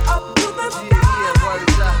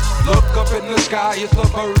 Look up in the sky, it's a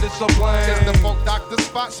bird, it's a plane. It's the funk doctor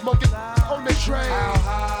spot, smoking on the train.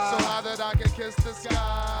 So high that I can kiss the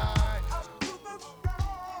sky.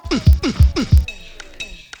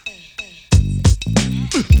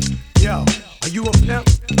 Yo, are you a pimp?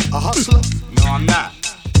 A hustler? No, I'm not.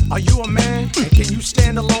 Are you a man? And can you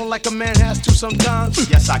stand alone like a man has to sometimes?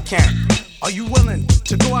 Yes, I can. Are you willing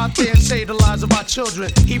to go out there and save the lives of our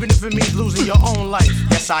children, even if it means losing your own life?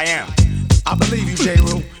 Yes, I am. I believe you,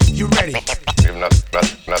 J-Rue. You ready? You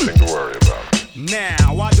have nothing to worry about.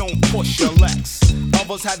 Now, I don't push your Lex.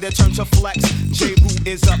 Others have their turn to flex. J-Roo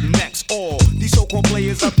is up next. All these so-called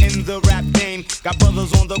players up in the rap game got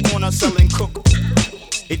brothers on the corner selling cook.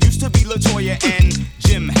 It used to be LaToya and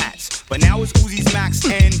Jim hats, but now it's Uzi's Max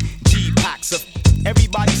and G-Packs of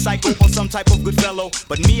everybody psycho on some type of good fellow.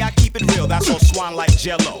 But me, I keep it real, that's all swan like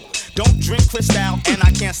Jello. Don't drink Cristal and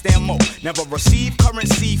I can't stand mo. Never receive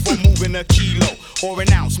currency for moving a kilo or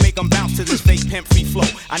an ounce. Make them bounce to this fake pimp free flow.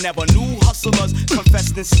 I never knew hustlers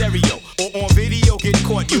confessed in stereo or on video. Get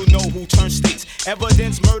caught, you know who turns states.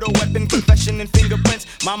 Evidence, murder, weapon, confession, and fingerprints.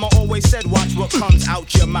 Mama always said, watch what comes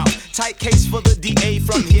out your mouth. Tight case for the DA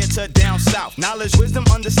from here to down south. Knowledge, wisdom,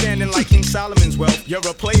 understanding like King Solomon's wealth. You're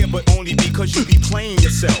a player, but only because you be playing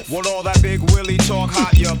yourself. With all that big Willie talk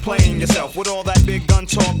hot, you're playing yourself. With all that big gun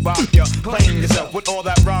talk bop, you're playing yourself. With all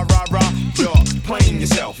that rah rah rah, you're playing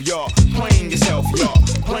yourself. You're playing yourself. You're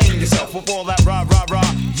playing yourself. With all that rah rah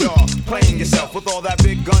rah, you're playing yourself. With all that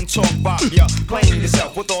big gun talk bop, you're playing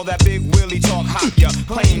yourself. With all that big Willie talk hot, you're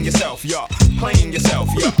playing yourself. You're playing yourself.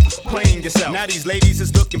 You're playing yourself. Now these ladies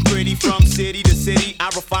is looking pretty from city to city. I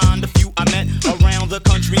refined a few I met around the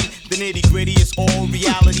country. The nitty gritty is all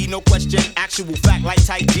reality, no question. Actual fact like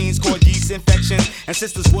tight jeans cause yeast infections. And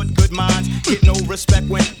sisters with good minds get no respect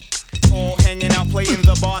when All hanging out, playing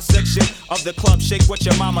the bar section of the club. Shake what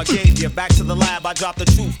your mama gave you. Back to the lab, I drop the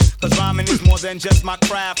truth. Cause rhyming is more than just my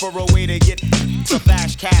craft. For a way to get to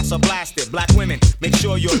flash, cast, or blasted. Black women, make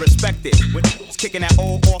sure you're respected. When it's kicking that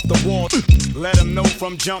old off the wall, let them know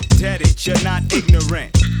from jump dead it. You're not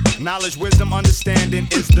ignorant. Knowledge, wisdom, understanding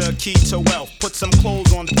is the key to wealth. Put some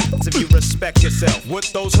clothes on if you respect yourself.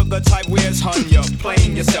 With those hooker type wears, hun, you're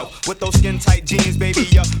playing yourself. With those skin tight jeans, baby,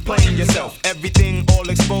 you're playing yourself. Everything all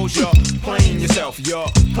exposed, you're playing yourself. You're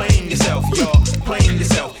playing yourself. You're playing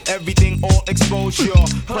yourself. Everything all exposed, you're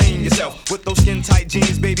playing yourself. With those skin tight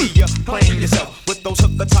jeans, baby, you're playing yourself. With those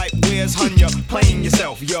hooker type wears, hun, you're playing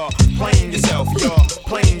yourself. You're playing yourself. You're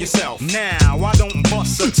playing yourself. Now I don't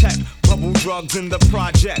bust a tech, bubble drugs in the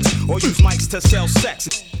projects, or use mics to sell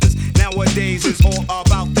sex. Nowadays it's all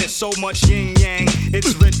about this, so much yin yang,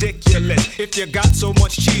 it's ridiculous. If you got so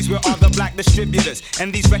much cheese, where are the black distributors?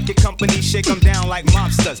 And these record companies shake them down like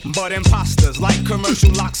mobsters, but imposters, like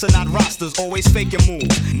commercial locks are not rosters. Always faking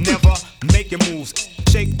moves, never making moves.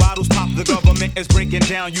 Shake bottles, pop, the government is breaking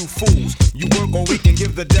down, you fools. You work or we can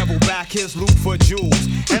give the devil back his loot for jewels.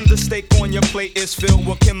 And the steak on your plate is filled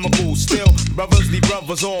with chemicals. Still, brothers, the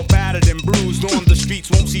brothers all battered and bruised on the streets.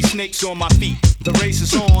 Won't see snakes on my feet. The race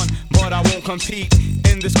is on, but I won't compete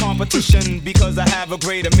in this competition because I have a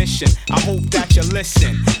greater mission. I hope that you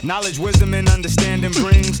listen. Knowledge, wisdom, and understanding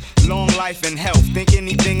brings long life and health. Think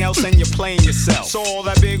anything else and you're playing yourself. So all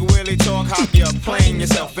that big willy talk, hop, you're playing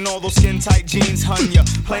yourself. And all those skin tight jeans, hun, you're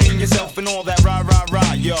playing yourself. And all that rah, rah,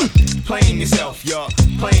 rah, you're playing yourself. You're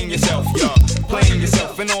playing yourself. You're playing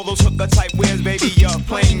yourself. And all those hooker type wears, baby, you're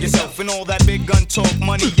playing yourself. And all that big gun talk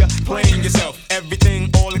money, you're playing yourself. Everything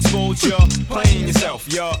all exposed, you're playing yourself.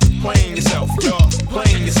 You're playing yourself. You're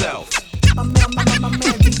playing yourself. My man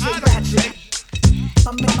DJ Ratchet.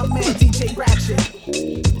 My man DJ Ratchet.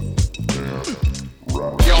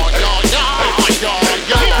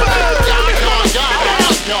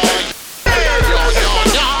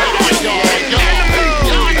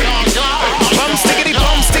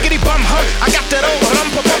 Stickity bum, huh? I got that old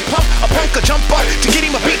rump, a punk a jump up to get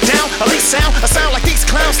him a beat down. A least sound, a sound like these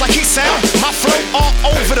clowns, like he sound. My flow all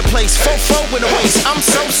over the place, fo in the waist. I'm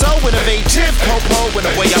so innovative, po in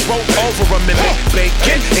the way I roll over him and make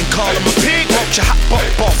bacon and call him a pig. Won't you hop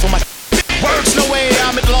up off of my words? No way,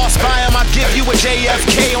 I'm at lost by him. I give you a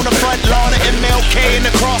JFK on the front lawn of MLK in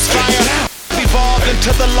the crossfire. Evolved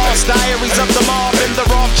into the lost diaries of the mob and the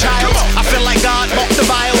Rothschilds. I feel like God bought the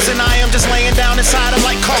vials and I am just laying down inside them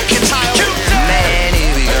like caulking tiles. Man,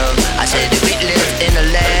 here we go. I said that we live in a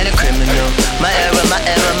land of criminal. My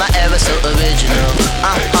era, so original.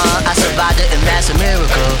 I survived it and that's a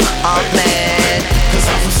miracle. Man. Cause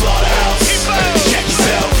I'm from Slaughterhouse. Check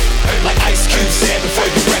yourself. Like Ice Cube said before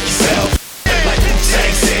you wreck yourself. Like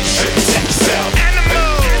Wu-Tang said you should protect yourself.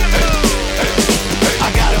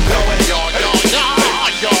 I got him going.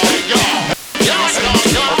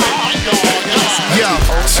 Yo,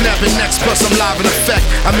 snapping next, plus I'm live in effect.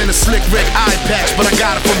 I'm in a slick Rick eye patch, but I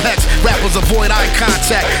got it from Hex. Rappers avoid eye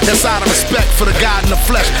contact, that's out of respect for the God in the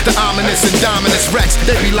flesh, the ominous and dominus Rex.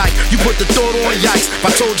 They be like, you put the thought on yikes. If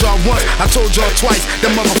I told y'all once, I told y'all twice.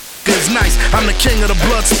 That motherfucker is nice. I'm the king of the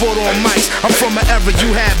blood sport on mics. I'm from an era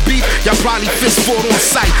you had beef, y'all probably fist fought on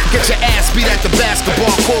sight. Get your ass beat at the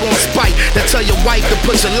basketball court on spite. That tell your wife to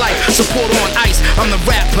put your life support on ice. I'm the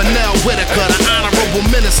rap Pernell Whitaker, the honorable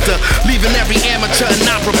minister. Leaving every amateur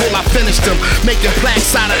inoperable, I finished them. Making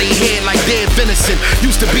plaques out of their head like dead venison.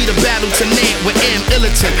 Used to be the battle tonight with M.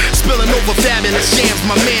 Illiton. Spilling over fabulous jams,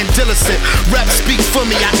 my man Dillicent. Rep speak for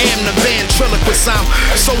me, I am the ventriloquist. I'm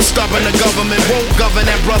so stubborn the government won't govern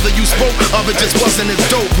that brother. You spoke of it just wasn't as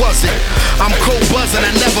dope, was it? I'm cold buzzing,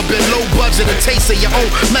 I never been low budget. A taste of your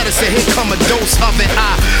own medicine, here come a dose of it.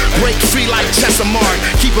 I break free like Chesamard,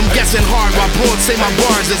 keep them guessing hard while broads say my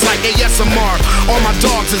bars is like ASMR. All my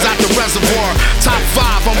dogs is out the reservoir. Top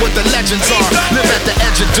 5, I'm what the legends are. Live at the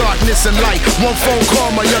edge of darkness and light. One phone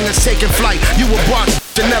call, my youngins taking flight. You a bark,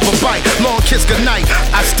 you never bite. Long kiss goodnight.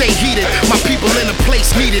 I stay heated, my people in a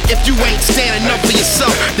place needed. If you ain't standing up for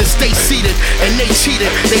yourself, then stay seated. And they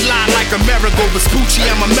cheated, they lie like a miracle. Vespucci,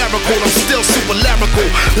 I'm a miracle, I'm still super lyrical.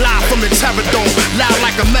 Live from the Terror Dome, loud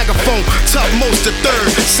like a megaphone. Tough most the third,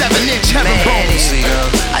 7-inch heaven bones. Here we go.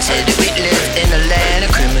 I said that we live in a land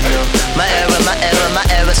of criminal. My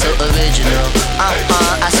era, so original.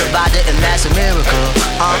 I survived it and that's a miracle.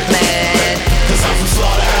 Man. Cause I'm from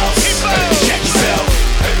Slaughterhouse. Check yourself.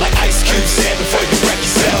 Like Ice Cube said before you wreck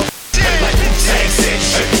yourself. Like Wu-Tang said you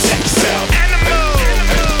should protect yourself.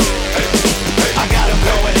 I got him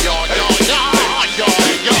going.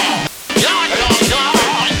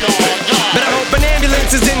 But I hope an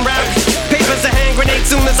ambulance is en route. Papers are hand grenades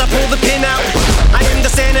soon as I pull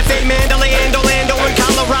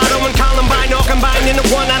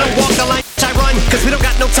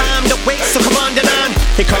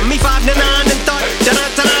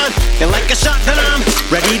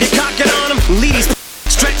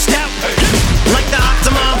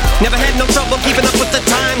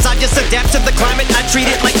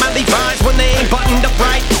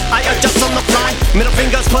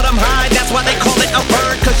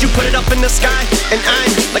put it up in the sky. And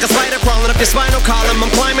I'm like a spider crawling up your spinal column.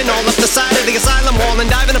 I'm climbing all up the side of the asylum wall and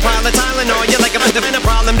diving a pile of Tylenol. You're like a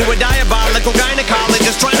problem to a diabolical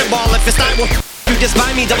gynecologist trying to ball if it's time. You just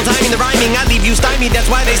buy me, double timing the rhyming. I leave you stymied, that's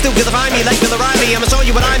why they still vilify me like Bill O'Reilly. I'ma show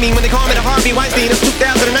you what I mean when they call me the Harvey Weinstein. It's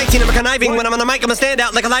 2019, I'm a conniving. When I'm on the mic, I'ma stand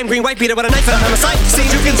out like a lime green white beater with a knife. I'm a sight to see.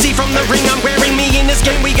 You can see from the ring I'm wearing me in this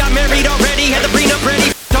game. We got married already, had the prenup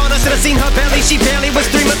ready. Taught us and I seen her belly, she barely was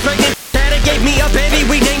 3 months pregnant. Daddy gave me a baby,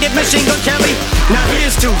 we named it Machine Gun Kelly. Now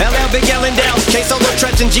here's to LL, Big L and Dell, K Solo,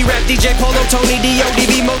 Tretch and G-Rap, DJ Polo, Tony,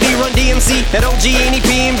 D.O.D.B, Modi, Run DMC, at OG,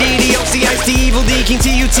 N.E.P, M.D, D.O.C, Ice-T, Evil D, King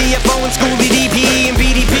T.U.T.F.O, and Schoolie, D.P, and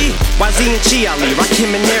BDP, YZ and Chi Ali,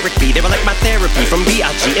 Rakim and Eric B, they were like my therapy from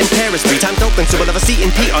B.I.G. in Paris, 3 times open, so we'll ever see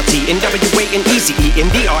in P.R.T, N.W.A. and E.C.E,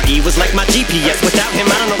 and D.R.E. was like my GPS, without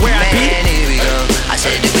him I don't know where I'd be. Man, here we go. I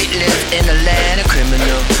said that we live in a land of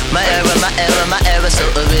criminal. My era, so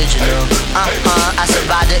original. I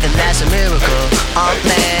survived it and that's a miracle.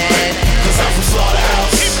 Man. Cause I'm from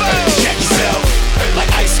Slaughterhouse. Check yourself.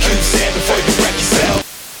 Like Ice Cube said before you wreck yourself.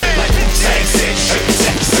 Like Wu-Tang said, you should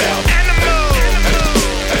protect yourself.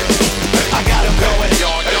 I got him going.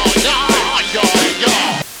 Yo, yo, yo, yo, yo.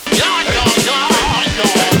 Yo, yo, yo, yo,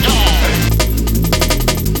 yo.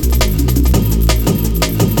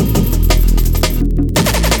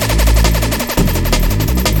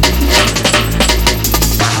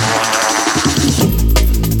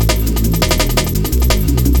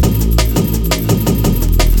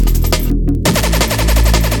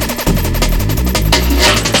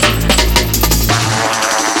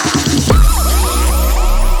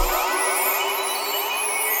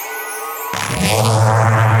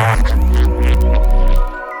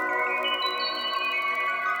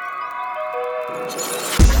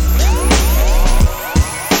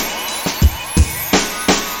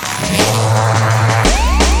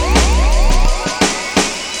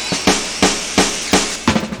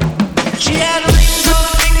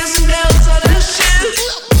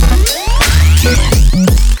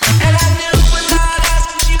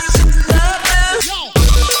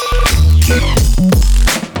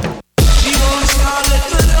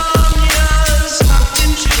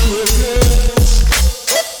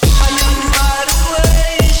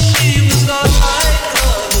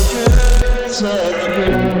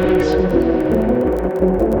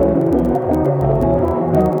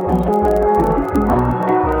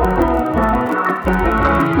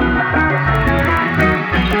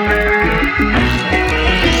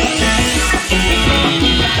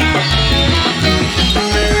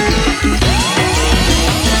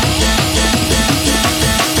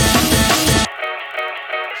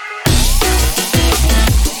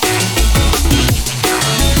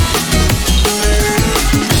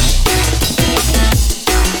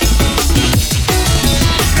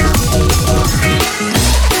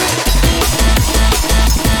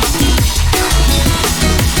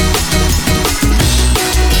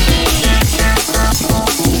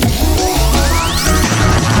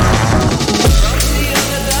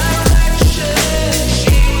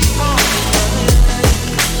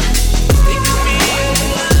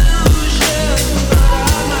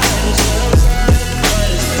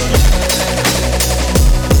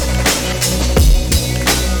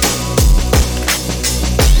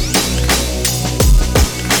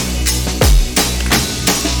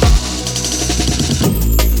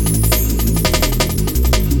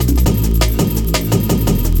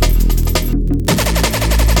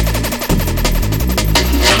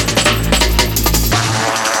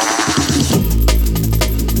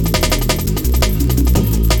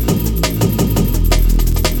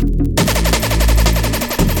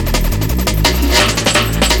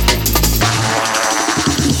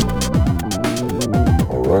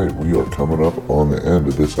 Coming up on the end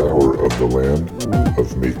of this hour of the Land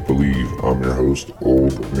of Make Believe, I'm your host,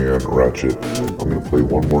 Old Man Ratchet. I'm going to play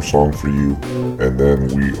one more song for you, and then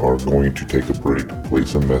we are going to take a break, play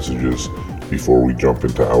some messages before we jump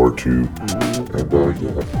into hour 2. And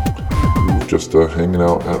just hanging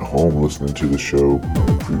out at home listening to the show.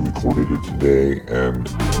 Pre-recorded it today and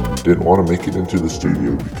didn't want to make it into the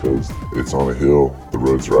studio because it's on a hill, the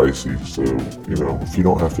roads are icy, so if you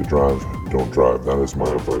don't have to drive, don't drive. That is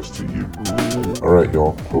my advice to you. Alright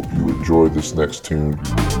y'all, hope you enjoy this next tune,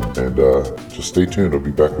 and just stay tuned. I'll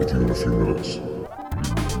be back with you in a few minutes.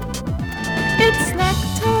 It's snack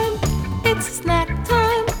time, it's snack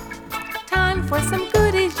time, time for some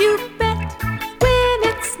goodies, you bet. When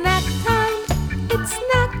it's snack time, it's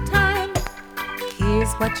snack time.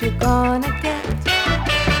 Here's what you're gonna get.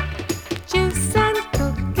 Juice and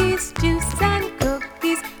cookies, juice and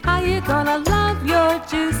cookies. How you gonna love your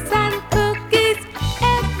juice and cookies?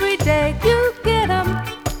 Every day you get 'em.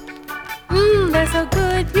 so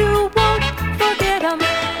good you won't forget 'em.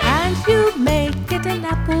 And you make it an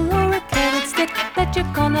apple or a carrot stick, that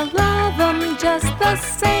you're gonna love 'em just the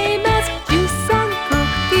same as juice and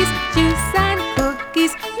cookies, juice and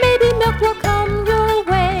cookies. Maybe milk will come your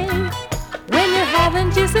way when you're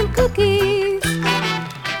having juice and cookies.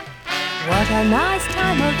 What a nice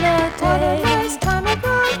time of the day. What a nice time of the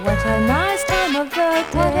day. What a nice time of the day.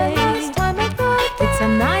 What a nice time of the day. It's a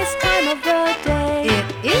nice time of the day. It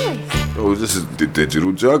is. Oh, this is the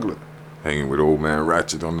Digital Juggler, hanging with Old Man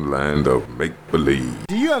Ratchet on the land of make-believe.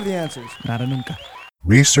 Do you have the answers? Nada nunca.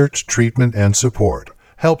 Research, treatment, and support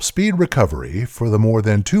help speed recovery for the more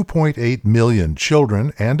than 2.8 million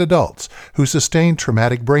children and adults who sustain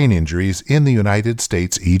traumatic brain injuries in the United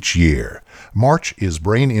States each year. March is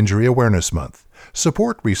Brain Injury Awareness Month.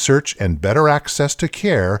 Support research and better access to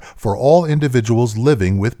care for all individuals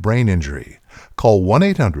living with brain injury. Call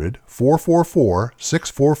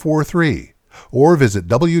 1-800-444-6443 or visit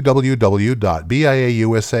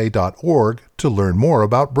www.biausa.org to learn more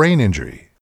about brain injury.